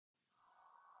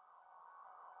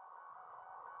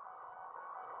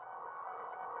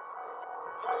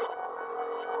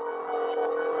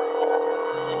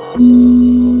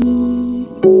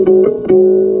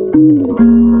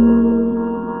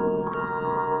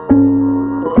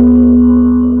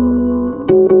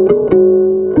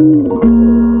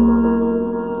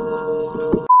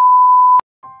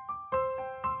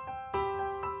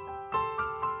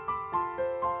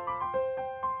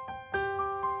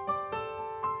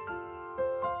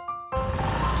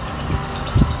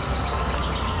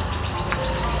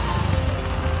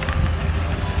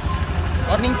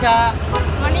Morning, Cha.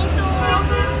 Morning too.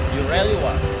 You really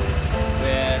want?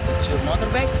 Where is your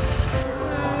motorbike?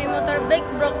 My motorbike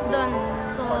broke down,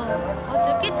 so I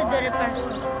took it to the repair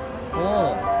shop.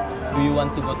 Oh, do you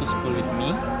want to go to school with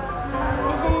me?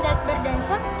 Isn't that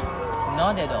burdensome?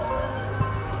 Not at all.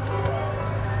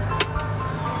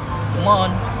 Come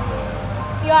on.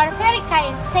 You are very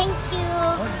kind. Thank you.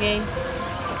 Okay.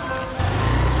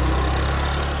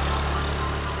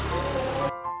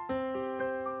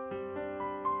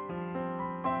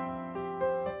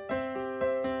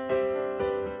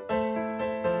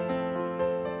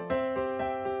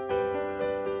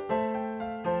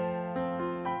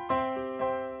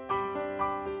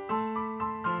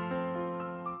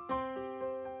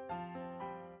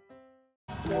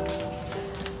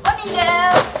 Morning,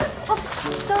 girl. Oops,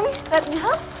 sorry. Let me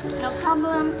help? No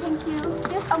problem. Thank you.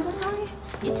 Yes, I'm so sorry.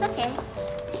 It's okay.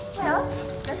 Well,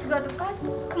 let's go to class.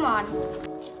 Come on.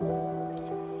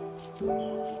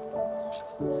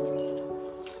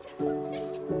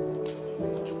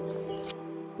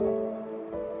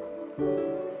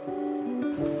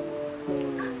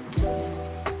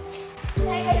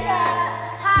 Hi, Aisha.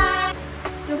 Hi.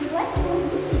 Looks like you're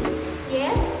busy.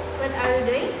 Yes. What are you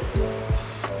doing?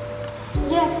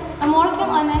 Yes, I'm working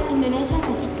on an Indonesian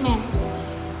assignment.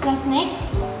 Last night,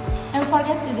 I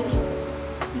forgot to do it.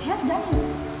 You have done it.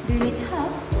 Do you need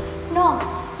help? No,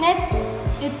 need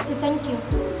it to thank you.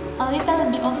 A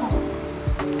little bit over.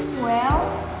 Well,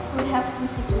 we have to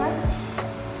sit first.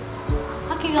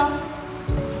 Okay, girls.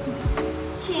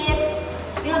 Cheers.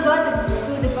 We'll go to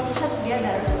the coffee shop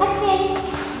together. Okay.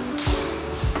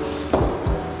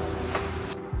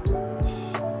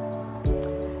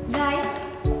 Guys,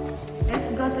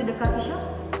 let's go to the coffee shop.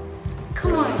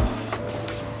 Come on.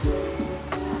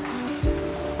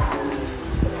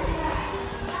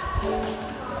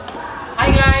 Hi,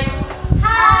 guys.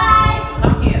 Hi.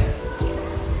 Come here.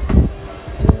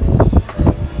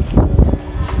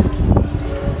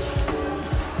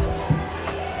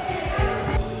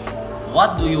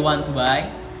 What do you want to buy?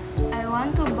 I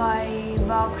want to buy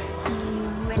box tea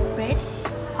with bread.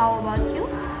 How about you?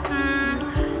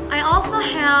 I also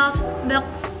have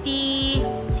box tea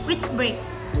with bread.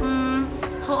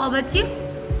 How about you?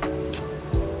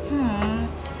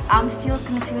 I'm still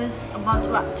confused about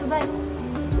what to buy.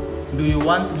 Do you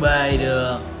want to buy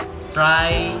the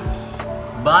try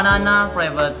banana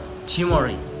flavored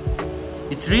chimori?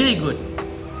 It's really good.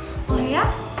 Oh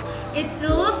yeah? It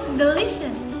looks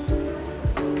delicious.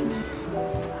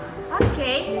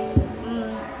 Okay.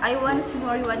 I want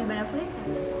Simori one banana flavor.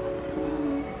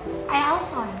 I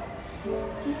also want.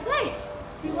 She said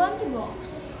she want the box.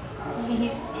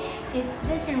 It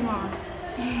doesn't matter.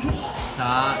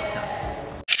 Cha, cha.